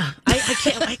get it. Yeah,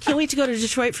 I can't wait to go to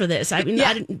Detroit for this. I mean,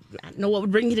 I didn't know what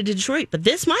would bring me to Detroit, but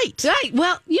this might. Right.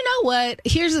 Well, you know what?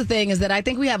 Here's the thing: is that I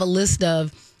think we have a list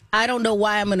of. I don't know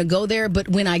why I'm going to go there, but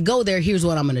when I go there, here's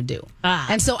what I'm going to do.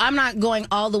 And so I'm not going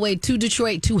all the way to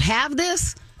Detroit to have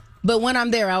this, but when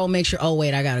I'm there, I will make sure. Oh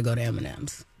wait, I got to go to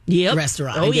M&M's.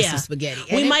 Restaurant. Oh, and get yeah. some spaghetti.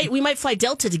 We might fly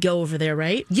Delta to go over there,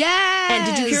 right? Yes.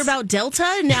 And did you hear about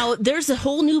Delta? Now there's a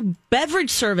whole new beverage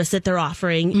service that they're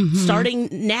offering starting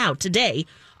now today.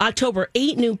 October,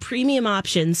 8 new premium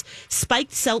options,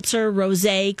 spiked seltzer,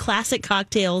 rosé, classic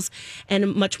cocktails,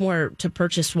 and much more to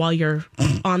purchase while you're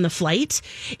on the flight,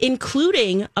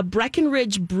 including a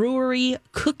Breckenridge Brewery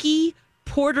cookie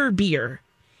porter beer.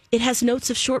 It has notes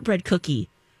of shortbread cookie,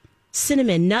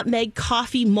 cinnamon, nutmeg,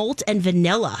 coffee, malt, and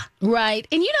vanilla. Right.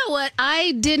 And you know what?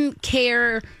 I didn't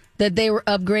care that they were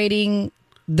upgrading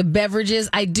the beverages.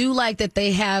 I do like that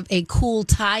they have a cool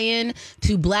tie-in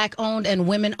to Black-owned and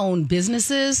women-owned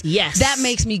businesses. Yes. That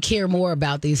makes me care more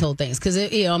about these whole things. Because,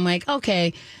 I'm like,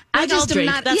 okay. I Like I'll just am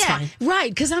drink. not. That's yeah, fine. right.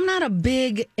 Because I'm not a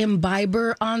big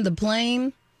imbiber on the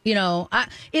plane.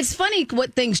 It's funny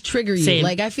what things trigger you. Same.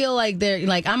 Like, I feel like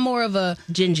I'm more of a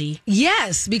Gingy.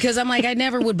 yes, because I'm like, I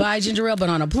never would buy ginger ale, but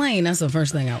on a plane, that's the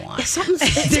first thing I want. There's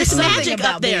There's something magic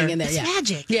about up there. being in there. It's Yeah.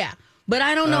 magic. Yeah. But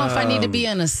I don't know if I need to be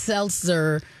in a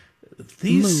seltzer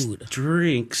These mood.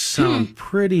 drinks sound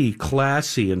pretty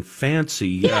classy and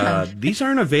fancy. These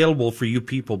aren't available for you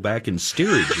people back in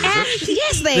steerage, is it?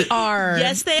 Yes, they are.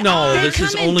 Yes, they No, are. this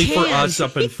is come in only for cans. us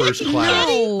up in first class,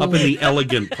 No. up in the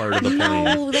elegant part of the plane.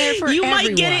 No, they're for You everyone.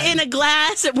 might get it in a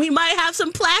glass, and we might have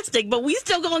some plastic, but we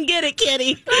still gonna get it,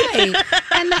 Kitty. Right.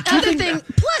 And the other thing,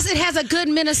 plus it has a good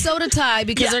Minnesota tie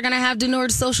because Yeah. they're going to have Du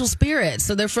Nord's social spirit.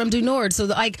 So they're from Du Nord. So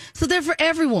they're for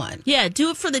everyone. Yeah,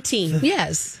 do it for the team.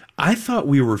 Yes. I thought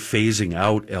we were phasing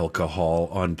out alcohol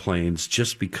on planes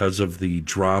just because of the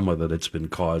drama that it's been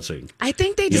causing. I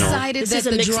think they decided This that is a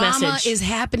the mixed drama message. is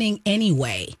happening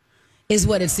anyway, is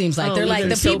what it seems like. Oh, They're like, even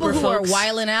the people sober who are folks.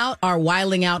 wiling out are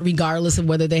wiling out regardless of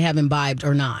whether they have imbibed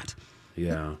or not.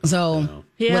 Yeah. So,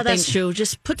 Yeah, what that's they- true.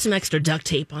 Just put some extra duct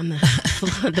tape on the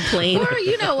the plane. Or,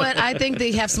 you know what? I think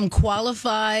they have some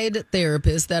qualified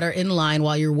therapists that are in line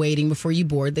while you're waiting before you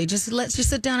board. Let's just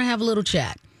sit down and have a little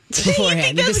chat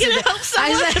beforehand. that's just sit gonna down- help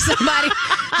someone? I said somebody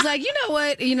was like, you know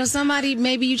what? Somebody,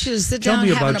 maybe you should sit Tell down me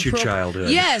and have about an your appro- childhood.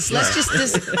 Yes, let's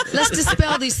let's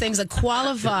dispel these things. A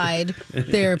qualified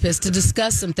therapist to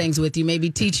discuss some things with you, maybe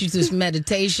teach you through some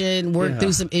meditation, work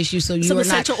through some issues so you Some are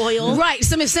essential not oil? Right,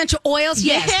 some essential oils.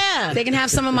 Yes. Yeah. They can have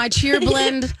some of my cheer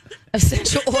blend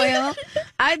essential oil.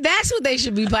 That's what they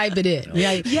should be piping in.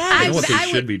 Yeah. You know what they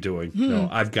should be doing? No,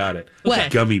 I've got it.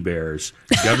 What? Gummy bears.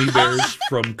 Gummy bears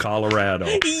from Colorado.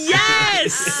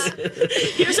 Yes!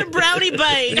 Here's a brownie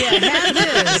bite. Yeah, have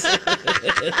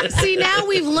this. See, now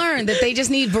we've learned that they just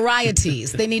need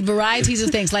varieties. They need varieties of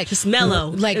things like Just mellow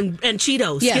like and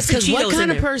Cheetos. yes. Get some Because Cheetos what kind in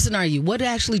of there. person are you? What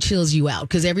actually chills you out?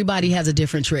 Because everybody has a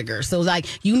different trigger. So like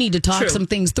you need to talk True. some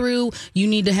things through. You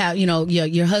need to have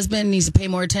your husband needs to pay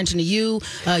more attention to you.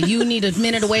 You need a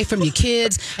minute away from your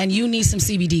kids, and you need some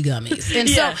CBD gummies. And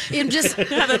Yeah. so it just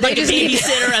Have a, they like a just need-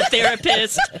 babysitter, a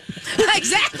therapist.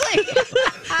 Exactly.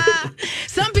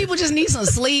 Some people just need some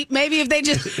sleep. Maybe if they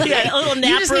just Yeah, a little you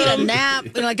nap just need a room. nap,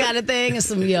 kind of thing, and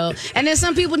some And then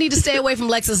some people need to stay away from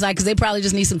Lexus because they probably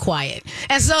just need some quiet.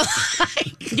 And so,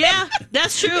 Yeah,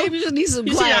 that's true. maybe you just need some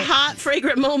You just need quiet. a hot,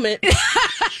 fragrant moment.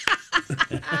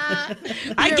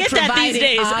 I You're get that these providing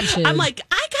days. options. I'm like,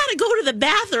 I gotta go to the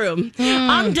bathroom.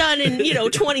 I'm done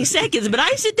in 20 seconds, but I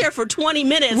sit there for 20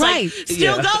 minutes. Right. Like,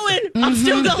 still going. I'm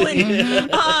still going.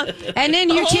 And then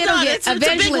your Hold kid will on, get it's a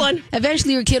big one.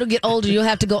 eventually your kid will get older. You'll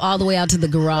have to go all the way out to the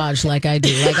garage like I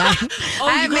do. Like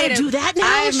I you gotta do that now,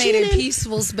 I have made a Shannon?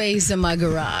 peaceful space in my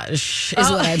garage. Is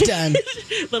what I've done.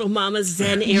 Little mama's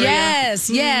zen area. Yes.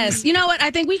 You know what?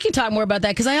 I think we can talk more about that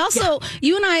because I also,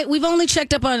 you and I, we've only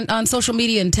checked up on social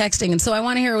media and texting, and so I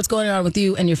want to hear what's going on with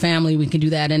you and your family. We can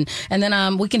do that, and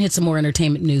then we can hit some more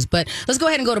entertainment news. But let's go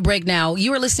ahead and go to break now.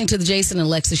 You are listening to the Jason and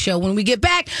Lexa Show. When we get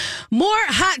back, more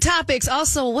hot topics.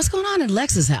 Also, what's going on in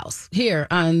Lex's house here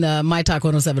on My Talk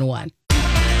 107.1.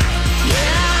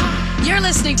 You're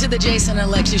listening to the Jason and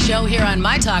Alexia Show here on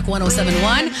My Talk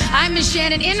 1071. I'm Miss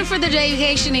Shannon, in for the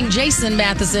vacationing Jason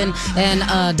Matheson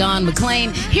and Don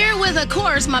McClain. Here with, of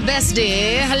course, my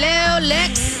bestie. Hello,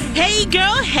 Lex. Hey,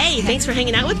 girl. Hey, thanks for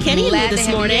hanging out with Kenny and me this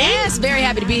morning. Yes, very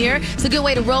happy to be here. It's a good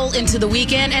way to roll into the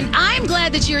weekend. And I'm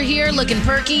glad that you're here looking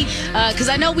perky because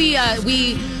I know we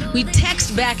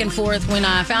text back and forth when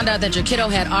I found out that your kiddo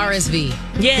had RSV.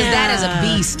 Yeah. Because that is a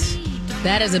beast.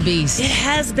 That is a beast. It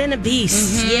has been a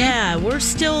beast. Mm-hmm. Yeah, we're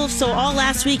still, so all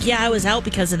last week, I was out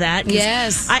because of that.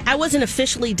 Yes. I wasn't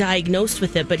officially diagnosed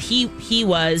with it, but he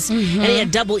was, and he had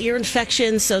double ear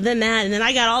infection, so then that, and then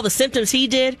I got all the symptoms he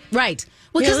did. Right.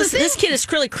 Well, because this kid is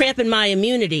really cramping my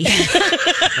immunity.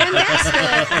 And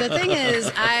that's the thing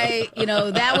is,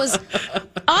 that was,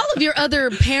 all of your other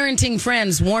parenting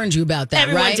friends warned you about that,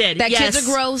 Everyone right? did, That yes. kids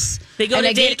are gross. They go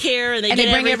to daycare and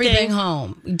they bring everything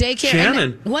home. Daycare.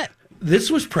 Shannon. What?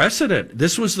 This was precedent.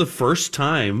 This was the first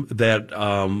time that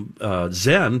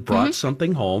Zen brought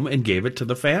something home and gave it to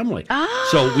the family.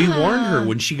 So we warned her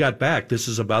when she got back, this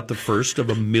is about the first of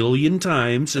 1 million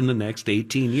times in the next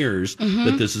 18 years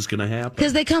that this is going to happen.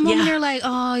 Because they come home and they're like,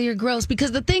 oh, you're gross.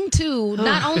 Because the thing, too,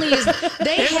 not only is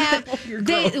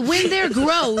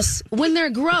when they're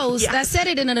gross, I said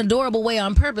it in an adorable way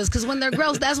on purpose, because when they're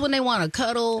gross, that's when they want to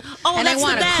cuddle, and they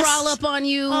want to crawl up on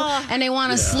you, and they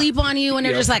want to sleep on you, and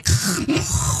they're just like...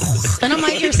 And I'm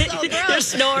like, you're so gross. They're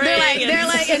snoring. They're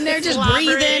like, and they're just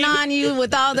breathing on you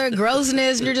with all their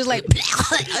grossness. And you're just like,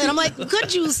 and I'm like,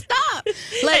 could you stop?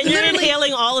 Like, and you're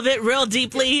inhaling all of it real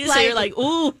deeply. So you're like,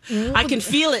 ooh, I can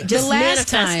feel it just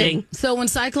manifesting. So when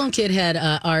Cyclone Kid had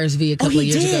RSV a couple of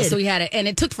years ago, so he had it, and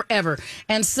it took forever.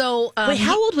 And so, wait,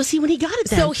 how old was he when he got it?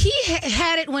 Then? So he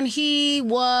had it when he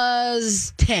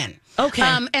was 10. Okay,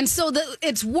 and so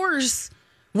it's worse.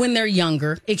 When they're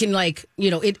younger, it can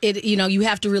you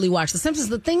have to really watch The Simpsons.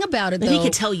 The thing about it, though, and he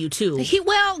could tell you too.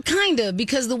 Kind of,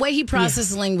 because the way he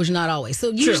processes language, not always.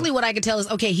 So usually, what I could tell is,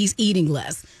 okay, he's eating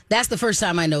less. That's the first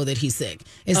time I know that he's sick.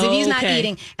 Is that he's not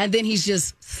eating, and then he's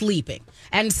just sleeping.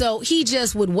 And so he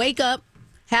just would wake up,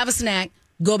 have a snack,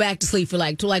 go back to sleep for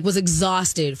was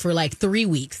exhausted for 3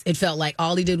 weeks. It felt like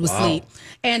all he did was sleep,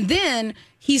 and then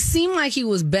he seemed like he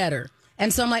was better.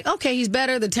 And so I'm like, okay, he's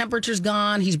better. The temperature's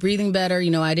gone. He's breathing better.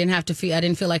 I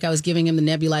didn't feel like I was giving him the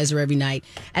nebulizer every night.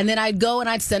 And then I'd go and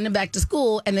I'd send him back to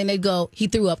school. And then they'd go, he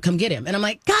threw up, come get him. And I'm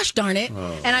like, gosh darn it.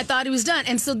 And I thought he was done.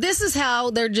 And so this is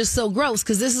how they're just so gross,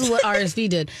 because this is what RSV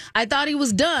did. I thought he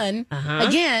was done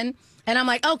again. And I'm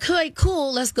like, okay,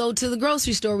 cool. Let's go to the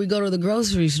grocery store. We go to the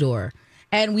grocery store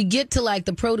and we get to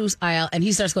the produce aisle, and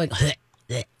he starts going,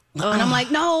 and I'm like,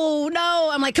 no.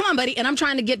 I'm like, come on, buddy. And I'm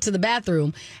trying to get to the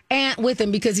bathroom and with him,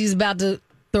 because he's about to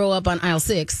throw up on aisle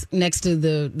 6 next to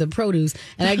the produce.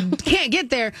 And I can't get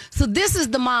there. So this is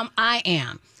the mom I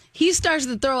am. He starts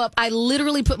to throw up. I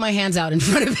literally put my hands out in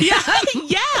front of him.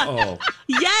 Yeah.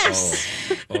 Yes.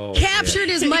 Captured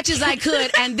as much as I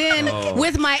could. And then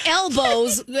with my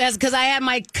elbows, because I had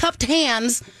my cupped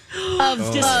hands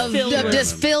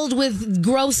just filled with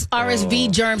gross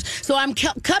RSV germs. So I'm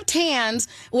cupped hands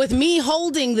with me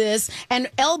holding this and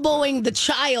elbowing the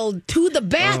child to the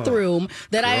bathroom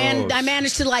that I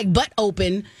managed to butt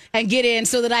open and get in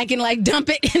so that I can dump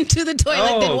it into the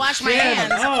toilet and wash my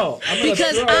hands.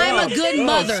 Because I'm a good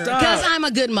mother. Because I'm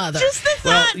a good mother. Just the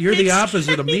thought. Well, you're the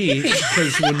opposite of me,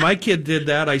 because when my kid did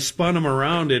that, I spun him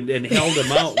around and held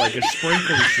him out like a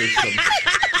sprinkler system.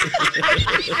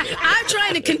 I'm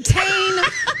trying to contain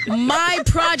my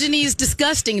progeny's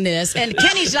disgustingness, and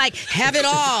Kenny's like, have it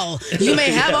all. You may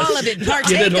have all of it.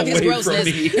 Partake of his grossness.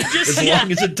 As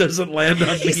long as it doesn't land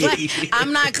on He's me. like,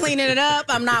 I'm not cleaning it up.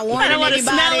 I'm not warning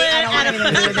anybody. I don't want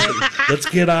anything to do with it. Let's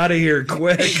get out of here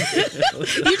quick.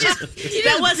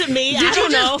 That wasn't me. Did you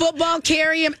just football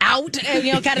carry him out?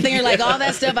 And, kind of thing. You're like, all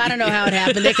that stuff. I don't know how it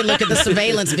happened. They can look at the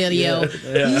surveillance video.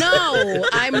 Yeah. No,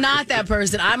 I'm not that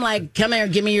person. I'm like, come here,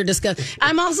 give me your disgust.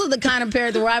 I'm also the kind of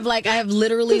parent where I have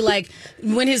literally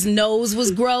when his nose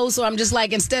was gross, so I'm just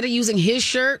instead of using his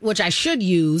shirt, which I should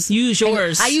use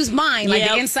yours. I use mine,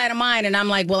 the inside of mine, and I'm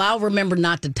like, well, I'll remember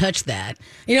not to touch that.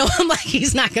 I'm like,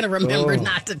 he's not going to remember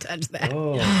not to touch that.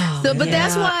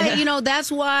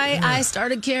 That's why I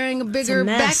started carrying a bigger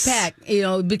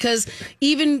backpack, because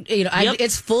even,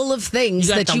 it's full of things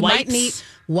that you might need.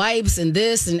 Wipes and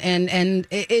this and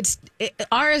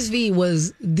RSV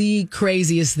was the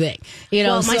craziest thing.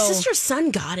 Well, my sister's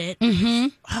son got it.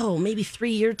 Maybe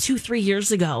 3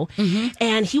 years ago,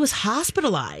 and he was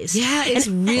hospitalized. Yeah, it's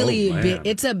really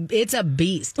it's a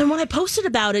beast. And when I posted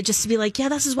about it, just to be like, yeah,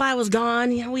 this is why I was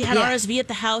gone. We had RSV at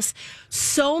the house.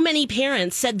 So many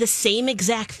parents said the same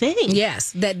exact thing.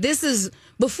 Yes, that this is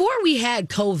before we had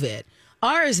COVID.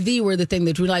 RSV were the thing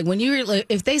that we like. When you're like,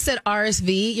 if they said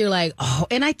RSV, you're like, oh.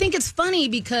 And I think it's funny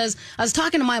because I was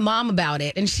talking to my mom about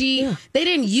it, and they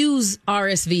didn't use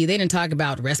RSV. They didn't talk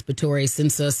about respiratory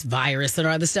syncytial virus and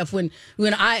all this stuff. When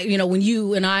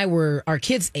you and I were our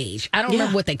kids' age, I don't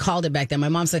remember what they called it back then. My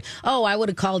mom said, "Oh, I would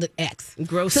have called it X."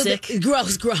 Gross, sick,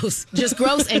 gross, just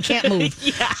gross and can't move.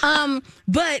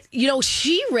 But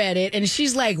she read it and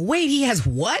she's like, "Wait, he has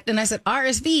what?" And I said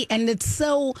RSV, and it's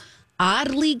so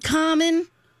oddly common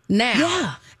now.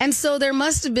 Yeah. And so there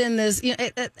must have been this,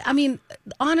 I mean,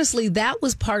 honestly, that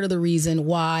was part of the reason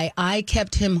why I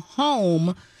kept him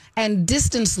home and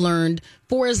distance learned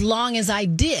for as long as I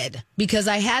did, because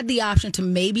I had the option to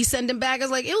maybe send him back. I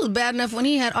was like, it was bad enough when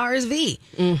he had RSV.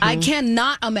 I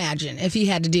cannot imagine if he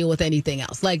had to deal with anything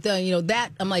else. Like,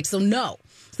 that, I'm like, so no.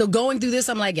 So going through this,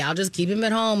 I'm like, I'll just keep him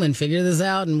at home and figure this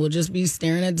out, and we'll just be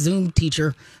staring at Zoom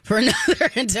teacher for another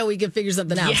until we can figure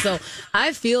something out. So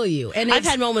I feel you. And I've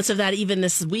had moments of that even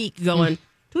this week going,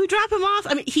 do we drop him off?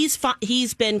 I mean,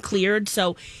 he's been cleared,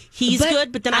 so he's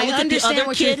good. But then I look at the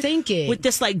other kid with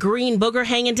this like green booger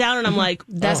hanging down, and I'm like,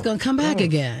 that's going to come back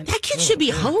again. That kid should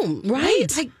be home, right?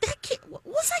 Like that kid.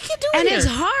 What's that kid doing? And here? it's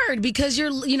hard because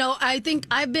I think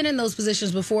I've been in those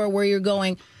positions before where you're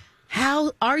going,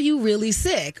 how are you really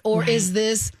sick, or is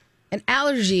this an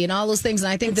allergy and all those things?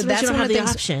 And I think that's one of the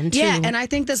things. Option, too. Yeah, and I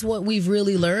think that's what we've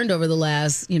really learned over the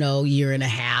last year and a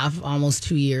half, almost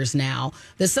 2 years now.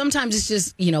 That sometimes it's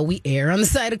just we err on the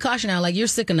side of caution. Now, like, you're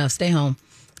sick enough, stay home.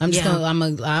 I'm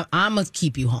gonna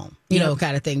keep you home,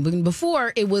 kind of thing. But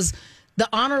before it was. The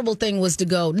honorable thing was to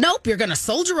go, nope, you're going to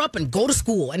soldier up and go to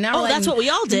school. And now that's what we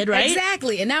all did, right?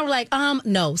 Exactly. And now we're like,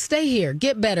 no, stay here,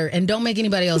 get better, and don't make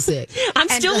anybody else sick. I'm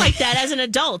still like that as an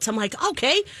adult. I'm like,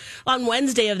 okay. On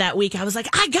Wednesday of that week, I was like,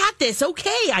 I got this.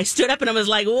 Okay. I stood up and I was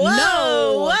like,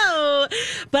 whoa.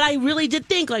 But I really did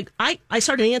think, like, I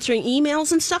started answering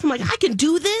emails and stuff. I'm like, I can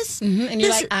do this. And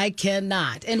you're like, I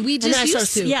cannot. And we just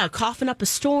used to. Yeah, coughing up a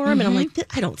storm. And I'm like,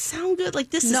 I don't sound good. Like,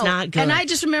 this is not good. And I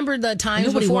just remember the times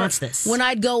Nobody before wants this. when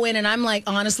I'd go in and I'm like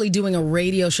honestly doing a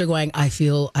radio show going, I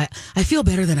feel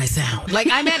better than I sound. Like,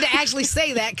 I had to actually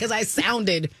say that because I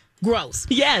sounded gross.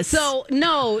 Yes. So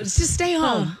no, just stay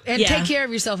home and take care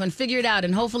of yourself and figure it out.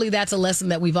 And hopefully that's a lesson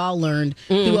that we've all learned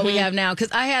through what we have now.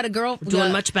 Because I had a girl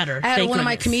doing much better. I had one of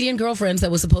my comedian girlfriends that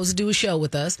was supposed to do a show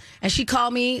with us, and she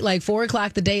called me like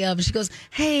 4:00 the day of, and she goes,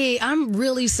 "Hey, I'm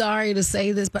really sorry to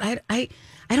say this, but I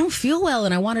don't feel well,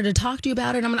 and I wanted to talk to you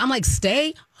about it." I'm like,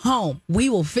 stay home. We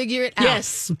will figure it out.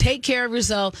 Yes. Take care of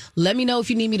yourself. Let me know if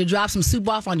you need me to drop some soup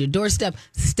off on your doorstep.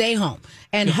 Stay home.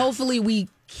 And hopefully we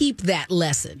keep that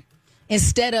lesson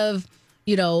instead of,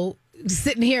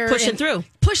 sitting here pushing through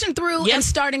and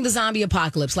starting the zombie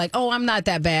apocalypse. Like, oh, I'm not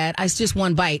that bad. It's just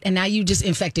one bite. And now you just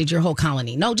infected your whole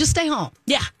colony. No, just stay home.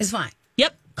 Yeah. It's fine.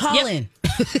 Yep. Call in.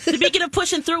 Speaking of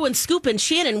pushing through and scooping,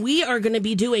 Shannon, we are going to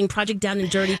be doing Project Down and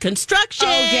Dirty construction.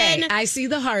 Okay, I see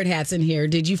the hard hats in here.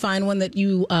 Did you find one that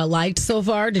you liked so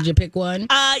far? Did you pick one?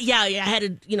 Yeah. I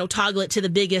had to toggle it to the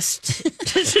biggest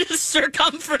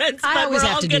circumference. I always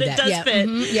have to do that. It does fit.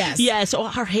 Yes. Yeah. So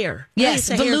our hair. Yes,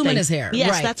 voluminous hair. Yes,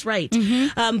 right. that's right.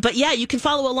 But yeah, you can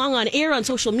follow along on air on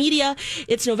social media.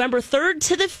 It's November 3rd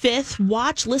to the 5th.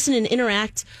 Watch, listen, and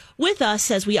interact with us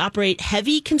as we operate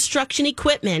heavy construction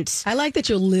equipment. I like that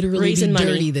you'll literally be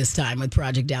dirty this time with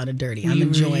Project Down and Dirty. I'm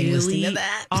enjoying listening to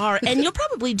that. And you'll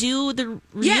probably do the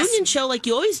reunion show like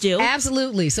you always do.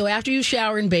 Absolutely. So after you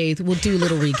shower and bathe, we'll do a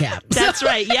little recap. That's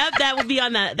right. Yep, that will be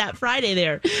on that Friday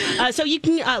there. So you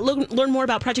can learn more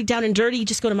about Project Down and Dirty.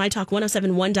 Just go to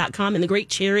mytalk1071.com and the great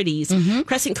charities.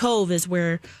 Crescent Cove is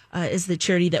where is the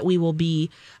charity that we will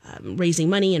be raising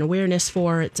money and awareness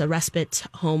for. It's a respite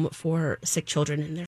home for sick children and their